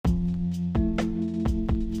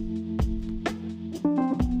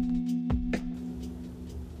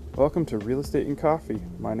Welcome to Real Estate and Coffee.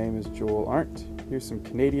 My name is Joel Arndt. Here's some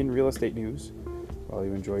Canadian real estate news while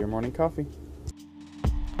you enjoy your morning coffee.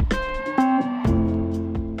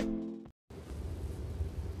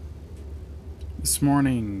 This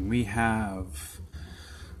morning we have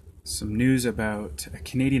some news about a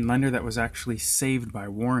Canadian lender that was actually saved by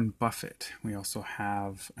Warren Buffett. We also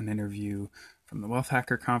have an interview from the Wealth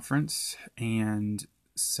Hacker Conference and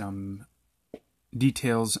some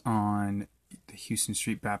details on the Houston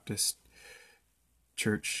Street Baptist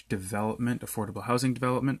Church development, affordable housing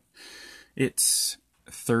development. It's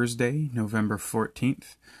Thursday, November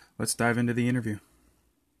 14th. Let's dive into the interview.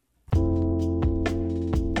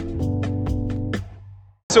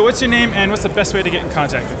 So what's your name and what's the best way to get in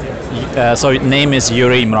contact with you? So name is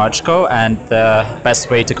Yuri Mrochko, and the best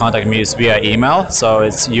way to contact me is via email. So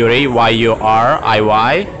it's Yuri,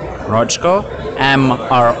 Y-U-R-I-Y, Mrochko,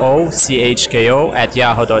 M-R-O-C-H-K-O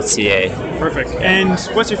 @yahoo.ca. Perfect. And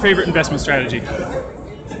what's your favorite investment strategy?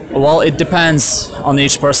 Well, it depends on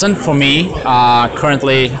each person. For me,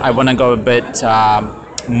 currently I want to go a bit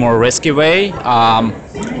more risky way.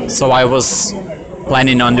 So I was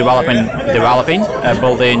planning on developing,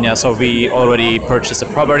 building. So we already purchased a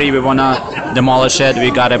property. We want to demolish it. We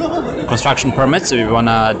got a construction permit, so we want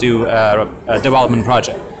to do a development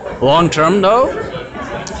project. Long term, though,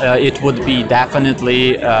 it would be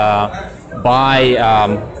definitely buy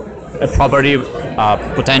a property,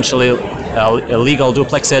 potentially a legal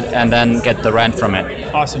duplex it, and then get the rent from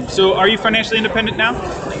it. Awesome. So are you financially independent now?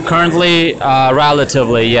 Currently,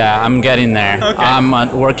 relatively, yeah, I'm getting there. Okay. I'm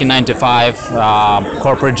working 9 to 5,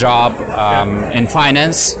 corporate job in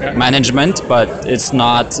finance, management, but it's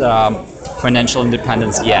not financial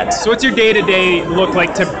independence yet. So what's your day-to-day look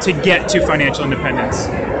like to get to financial independence?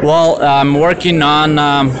 Well, I'm working on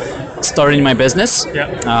starting my business.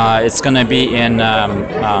 Yeah. It's going to be in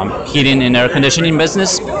heating and air conditioning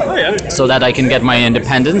business. Oh, yeah. So that I can get my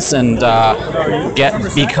independence and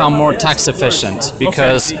become more tax efficient.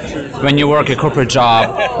 Because when you work a corporate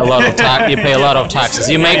job, you pay a lot of taxes.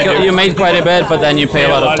 You make quite a bit, but then you pay a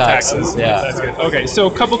lot of taxes. Yeah. That's good. Okay, so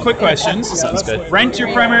a couple quick questions. Sounds good.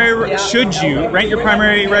 Should you rent your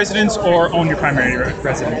primary residence or own your primary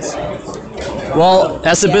residence? Well,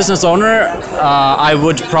 as a business owner, I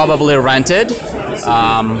would probably rent it.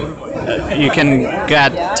 You can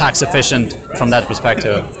get tax efficient from that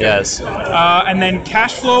perspective, yes. And then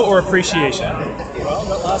cash flow or appreciation?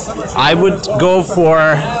 I would go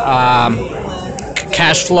for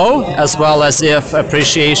cash flow, as well as if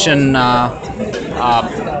appreciation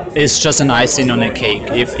is just an icing on a cake.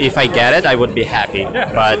 If I get it, I would be happy.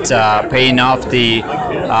 Yeah. But paying off the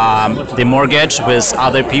mortgage with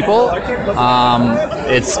other people,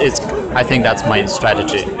 I think that's my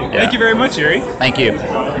strategy. Yeah. Thank you very much, Yuri. Thank you.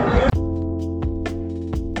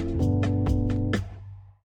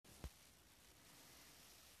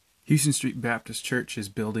 Houston Street Baptist Church is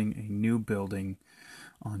building a new building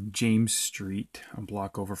on James Street, a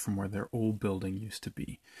block over from where their old building used to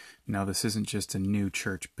be. Now, this isn't just a new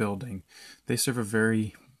church building. They serve a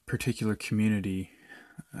very particular community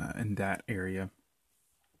in that area.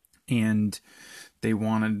 And they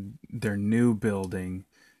wanted their new building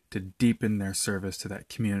to deepen their service to that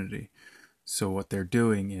community. So what they're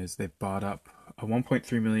doing is they've bought up a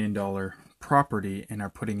 $1.3 million property and are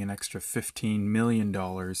putting an extra $15 million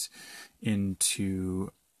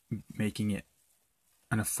into making it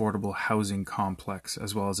an affordable housing complex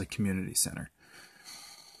as well as a community center.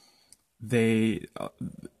 The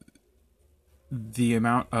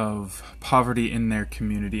amount of poverty in that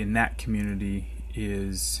community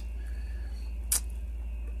is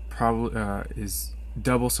probably is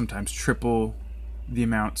double, sometimes triple the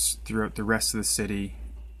amounts throughout the rest of the city.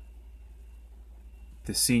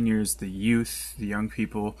 The seniors, the youth, the young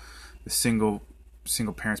people, the single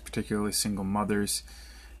parents, particularly single mothers,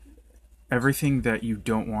 everything that you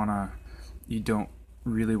don't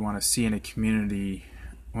really want to see in a community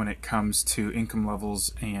when it comes to income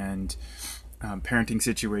levels and parenting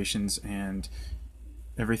situations and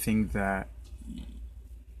everything that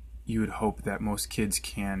you would hope that most kids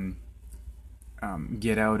can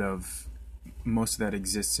get out of. Most of that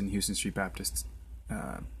exists in Houston Street Baptist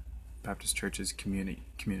Church's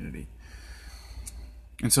community.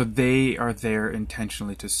 And so they are there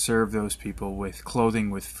intentionally to serve those people with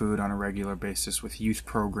clothing, with food on a regular basis, with youth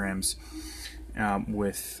programs,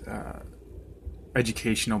 with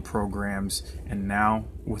educational programs, and now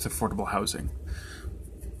with affordable housing.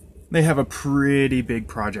 They have a pretty big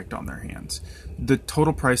project on their hands. The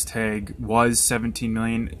total price tag was $17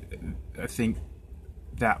 million. I think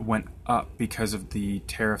that went up because of the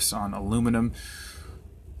tariffs on aluminum.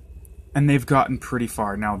 And they've gotten pretty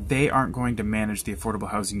far. Now, they aren't going to manage the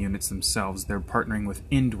affordable housing units themselves. They're partnering with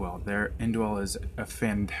Indwell. Indwell is a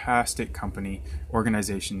fantastic company,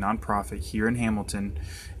 organization, nonprofit here in Hamilton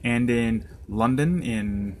and in London,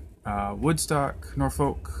 in Woodstock,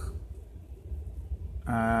 Norfolk,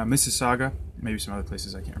 Mississauga, maybe some other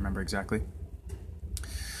places I can't remember exactly.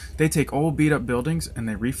 They take old beat-up buildings and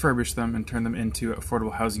they refurbish them and turn them into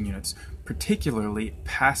affordable housing units, particularly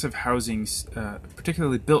passive housing,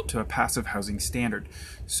 particularly built to a passive housing standard.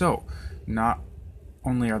 So, not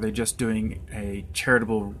only are they just doing a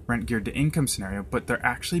charitable rent geared to income scenario, but they're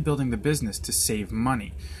actually building the business to save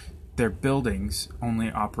money. Their buildings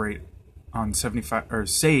only operate on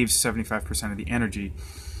 75% of the energy,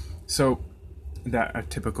 so that a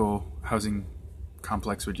typical housing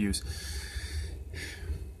complex would use.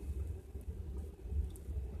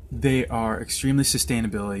 They are extremely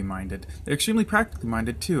sustainability minded. They're extremely practically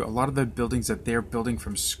minded too. A lot of the buildings that they're building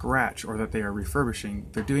from scratch or that they are refurbishing,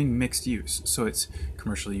 they're doing mixed use. So it's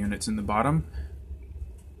commercial units in the bottom,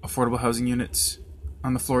 affordable housing units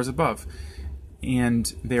on the floors above.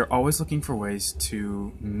 And they're always looking for ways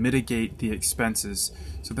to mitigate the expenses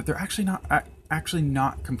so that they're actually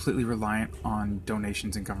not completely reliant on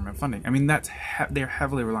donations and government funding. I mean, they're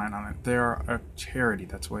heavily reliant on it. They're a charity.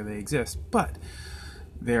 That's why they exist. But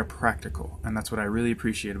they're practical, and that's what I really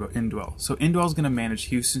appreciate about Indwell. So Indwell is going to manage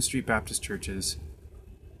Houston Street Baptist Church's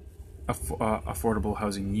affordable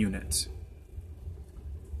housing units.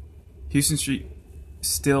 Houston Street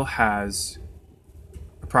still has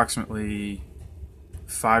approximately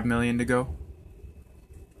 $5 million to go.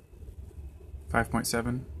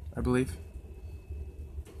 5.7, I believe.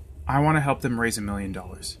 I want to help them raise $1 million.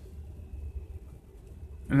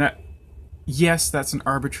 And yes, that's an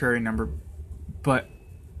arbitrary number, but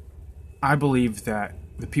I believe that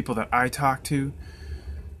the people that I talk to,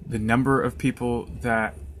 the number of people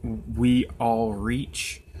that we all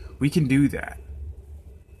reach, we can do that.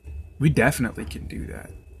 We definitely can do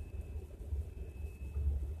that.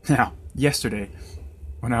 Now, yesterday,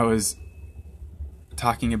 when I was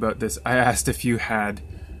talking about this, I asked if you had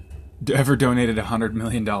ever donated $100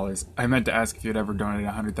 million. I meant to ask if you had ever donated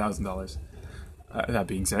 $100,000. That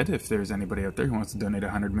being said, if there's anybody out there who wants to donate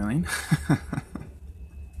 $100 million,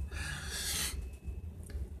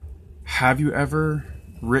 have you ever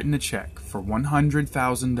written a check for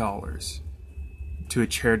 $100,000 to a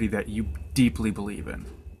charity that you deeply believe in?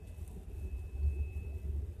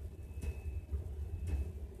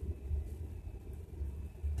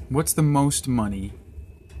 What's the most money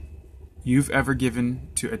you've ever given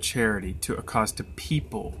to a charity, to a cause, to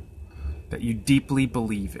people that you deeply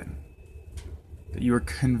believe in, that you are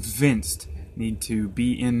convinced need to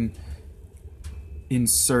be in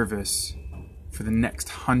service for the next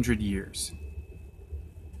 100 years?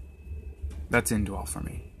 That's Indwell for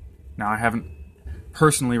me. Now, I haven't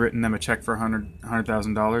personally written them a check for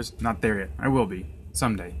 $100,000. Not there yet. I will be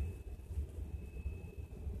someday.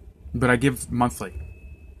 But I give monthly.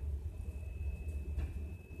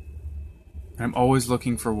 I'm always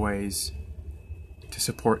looking for ways to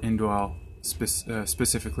support Indwell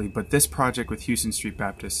specifically, but this project with Houston Street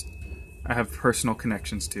Baptist, I have personal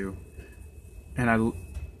connections to, and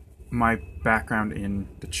my background in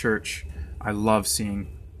the church, I love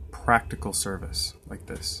seeing practical service like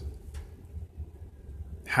this.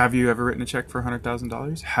 Have you ever written a check for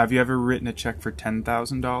 $100,000? Have you ever written a check for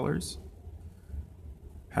 $10,000?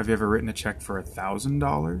 Have you ever written a check for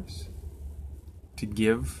 $1,000 to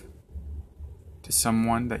give to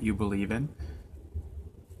someone that you believe in?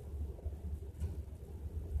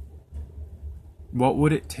 What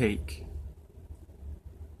would it take?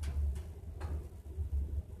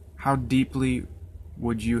 How deeply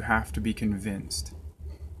would you have to be convinced?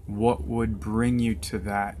 What would bring you to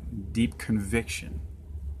that deep conviction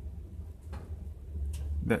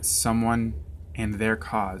that someone and their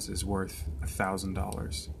cause is worth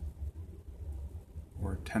 $1,000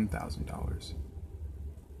 or $10,000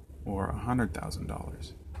 or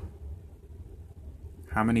 $100,000?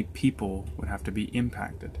 How many people would have to be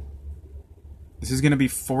impacted? This is going to be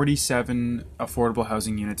 47 affordable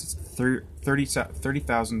housing units. It's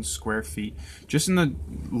 30,000 square feet, just in the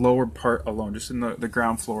lower part alone, just in the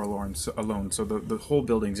ground floor alone. So the whole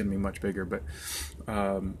building's going to be much bigger, but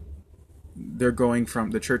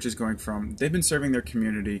the church is going from, they've been serving their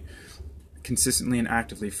community consistently and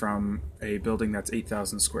actively from a building that's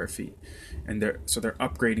 8,000 square feet. And they're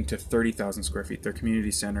upgrading to 30,000 square feet. Their community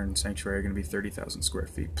center and sanctuary are going to be 30,000 square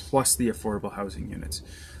feet, plus the affordable housing units.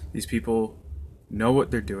 These people know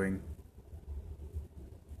what they're doing.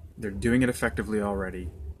 They're doing it effectively already.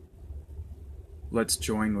 Let's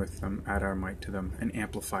join with them, add our might to them, and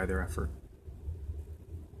amplify their effort.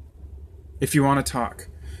 If you want to talk,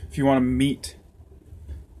 if you want to meet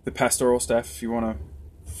the pastoral staff, if you want to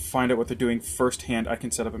find out what they're doing firsthand, I can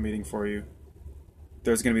set up a meeting for you.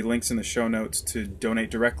 There's going to be links in the show notes to donate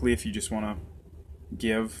directly if you just want to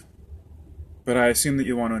give. But I assume that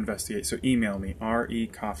you want to investigate, so email me,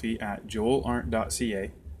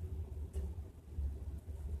 recoffee@joelarndt.ca.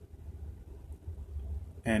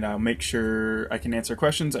 And I'll make sure I can answer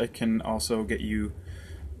questions. I can also get you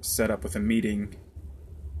set up with a meeting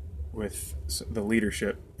with the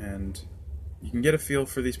leadership, and you can get a feel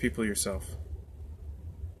for these people yourself.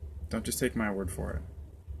 Don't just take my word for it.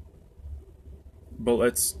 But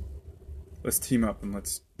let's team up and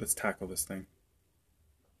let's tackle this thing.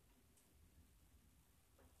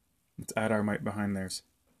 Let's add our might behind theirs,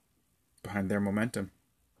 behind their momentum.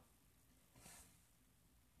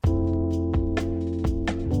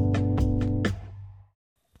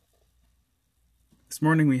 This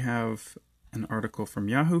morning we have an article from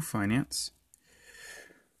Yahoo Finance.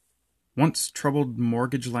 Once troubled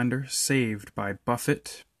mortgage lender saved by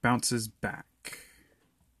Buffett bounces back.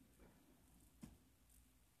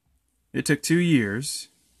 It took 2 years,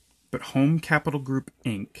 but Home Capital Group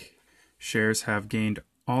Inc. shares have gained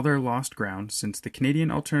all their lost ground since the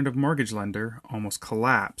Canadian alternative mortgage lender almost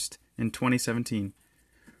collapsed in 2017.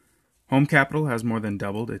 Home Capital has more than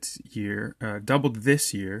doubled this year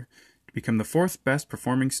to become the fourth best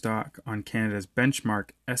performing stock on Canada's benchmark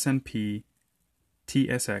S&P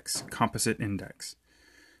TSX Composite Index.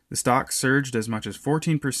 The stock surged as much as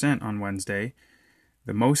 14% on Wednesday,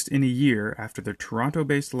 the most in a year after the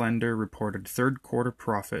Toronto-based lender reported third quarter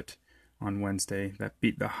profit on Wednesday that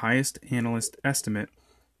beat the highest analyst estimate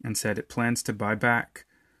and said it plans to buy back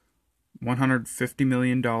 $150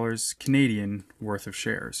 million Canadian worth of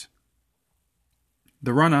shares.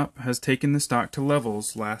 The run-up has taken the stock to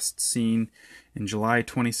levels last seen in July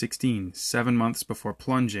 2016, 7 months before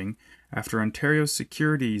plunging after Ontario's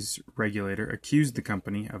securities regulator accused the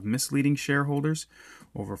company of misleading shareholders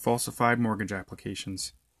over falsified mortgage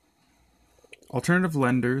applications. Alternative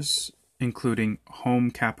lenders, including Home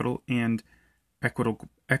Capital and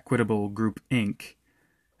Equitable Group Inc.,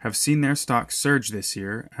 have seen their stocks surge this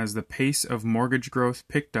year as the pace of mortgage growth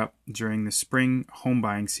picked up during the spring home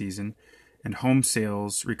buying season and home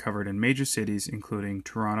sales recovered in major cities including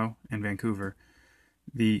Toronto and Vancouver.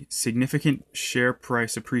 The significant share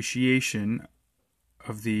price appreciation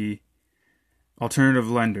of the alternative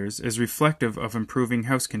lenders is reflective of improving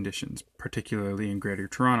house conditions, particularly in Greater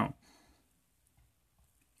Toronto,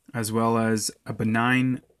 as well as a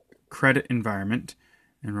benign credit environment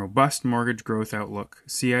and robust mortgage growth outlook,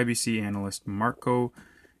 CIBC analyst Marco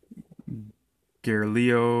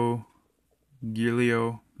Giglio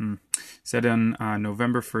said on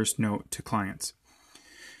November 1st note to clients.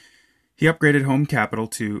 He upgraded Home Capital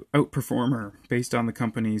to outperformer based on the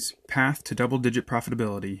company's path to double-digit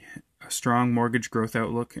profitability, a strong mortgage growth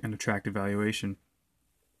outlook, and attractive valuation.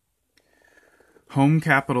 Home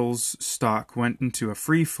Capital's stock went into a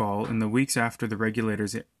free fall in the weeks after the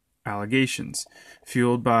regulator's allegations,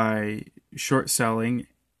 fueled by short selling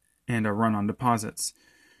and a run on deposits.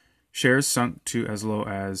 Shares sunk to as low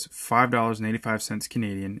as $5.85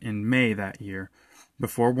 Canadian in May that year,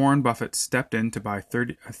 before Warren Buffett stepped in to buy a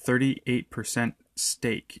 38%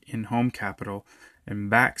 stake in Home Capital and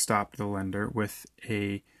backstopped the lender with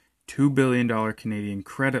a $2 billion Canadian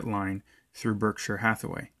credit line through Berkshire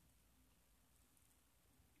Hathaway.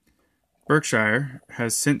 Berkshire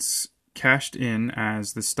has since cashed in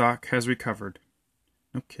as the stock has recovered.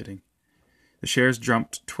 No kidding. The shares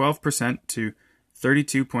jumped 12% to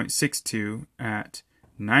 32.62 at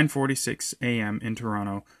 9:46 a.m. in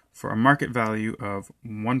Toronto for a market value of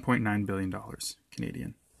 $1.9 billion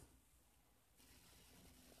Canadian.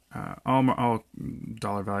 All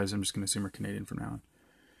dollar values I'm just going to assume are Canadian from now on.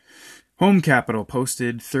 Home Capital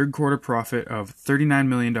posted third quarter profit of $39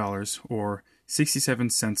 million or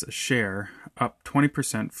 67 cents a share, up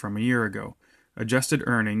 20% from a year ago. Adjusted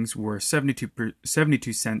earnings were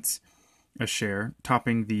 72 cents a share,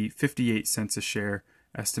 topping the 58 cents a share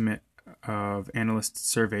estimate of analysts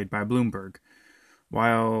surveyed by Bloomberg.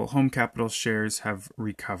 While Home Capital shares have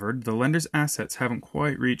recovered, the lender's assets haven't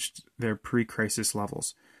quite reached their pre-crisis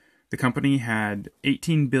levels. The company had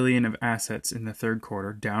 $18 billion of assets in the third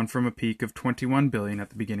quarter, down from a peak of $21 billion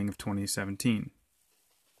at the beginning of 2017.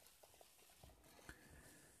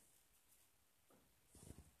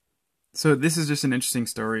 So this is just an interesting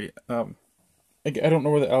story. I don't know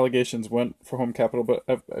where the allegations went for Home Capital, but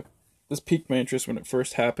this piqued my interest when it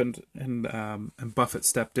first happened, and Buffett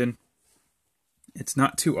stepped in. It's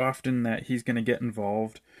not too often that he's going to get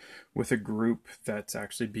involved with a group that's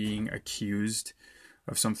actually being accused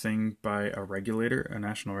of something by a regulator, a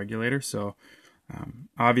national regulator. So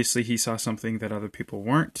obviously he saw something that other people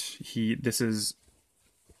weren't. This is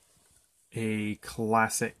a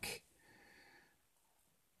classic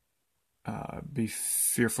be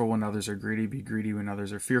fearful when others are greedy, be greedy when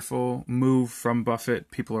others are fearful move from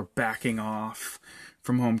Buffett. People are backing off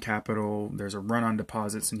from Home Capital. There's a run on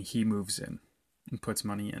deposits, and he moves in and puts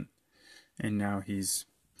money in. And now he's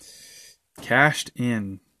cashed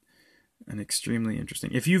in. And extremely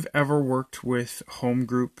interesting. If you've ever worked with Home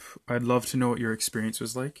Group, I'd love to know what your experience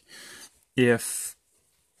was like. If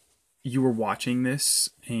you were watching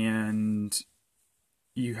this and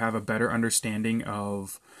you have a better understanding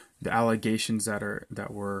of the allegations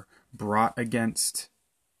that were brought against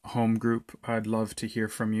Home Group, I'd love to hear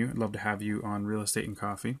from you. I'd love to have you on Real Estate and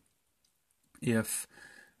Coffee. If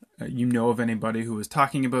you know of anybody who was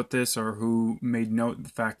talking about this or who made note of the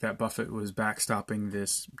fact that Buffett was backstopping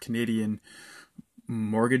this Canadian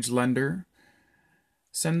mortgage lender,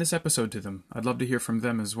 send this episode to them. I'd love to hear from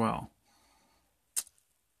them as well.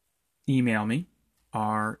 Email me,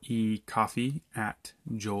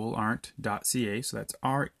 recoffee@joelarndt.ca. So that's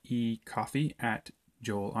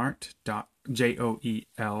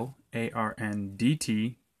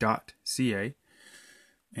recoffee@joelarndt.ca.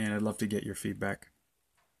 And I'd love to get your feedback.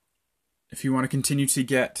 If you want to continue to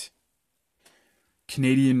get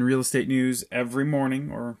Canadian real estate news every morning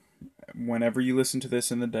or whenever you listen to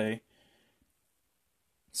this in the day,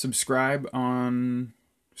 subscribe to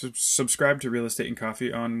Real Estate and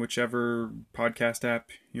Coffee on whichever podcast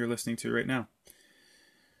app you're listening to right now.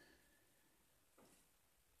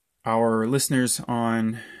 Our listeners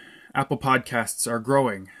on Apple Podcasts are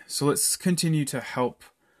growing, so let's continue to help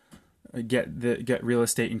get Real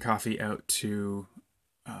Estate and Coffee out to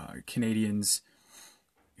Canadians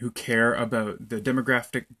who care about the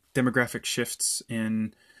demographic shifts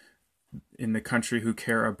in the country, who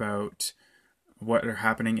care about what are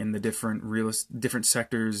happening in the different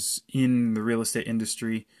sectors in the real estate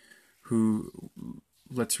industry.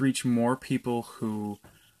 Let's reach more people who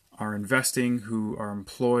are investing, who are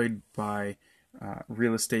employed by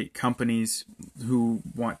real estate companies, who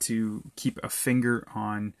want to keep a finger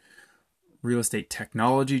on real estate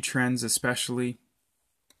technology trends especially,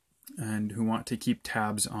 and who want to keep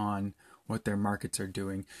tabs on what their markets are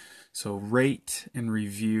doing. So rate and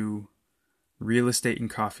review Real Estate and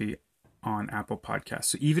Coffee on Apple Podcasts.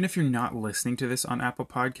 So even if you're not listening to this on Apple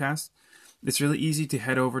Podcasts, it's really easy to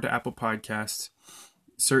head over to Apple Podcasts,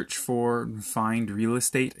 search for and find Real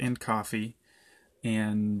Estate and Coffee,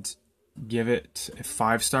 and give it a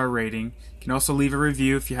 5-star rating. You can also leave a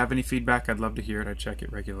review if you have any feedback. I'd love to hear it. I check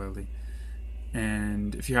it regularly.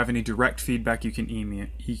 And if you have any direct feedback, you can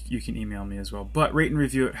email me as well. But rate and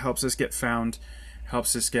review, it helps us get found,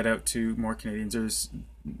 helps us get out to more Canadians. There's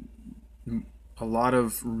a lot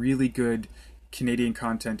of really good Canadian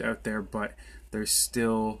content out there, but there's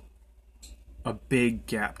still a big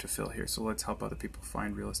gap to fill here. So let's help other people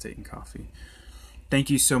find Real Estate and Coffee. Thank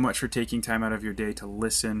you so much for taking time out of your day to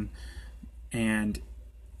listen. And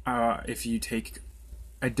if you take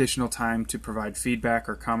additional time to provide feedback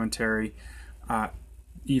or commentary,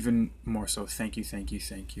 even more so, thank you.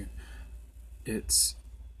 It's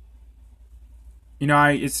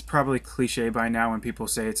probably cliche by now when people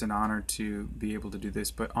say it's an honor to be able to do this,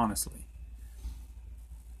 but honestly,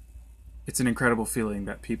 it's an incredible feeling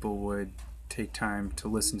that people would take time to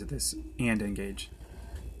listen to this and engage.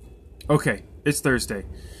 Okay, it's Thursday.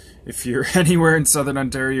 If you're anywhere in Southern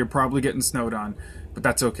Ontario, you're probably getting snowed on, but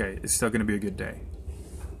that's okay. It's still going to be a good day.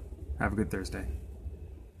 Have a good Thursday.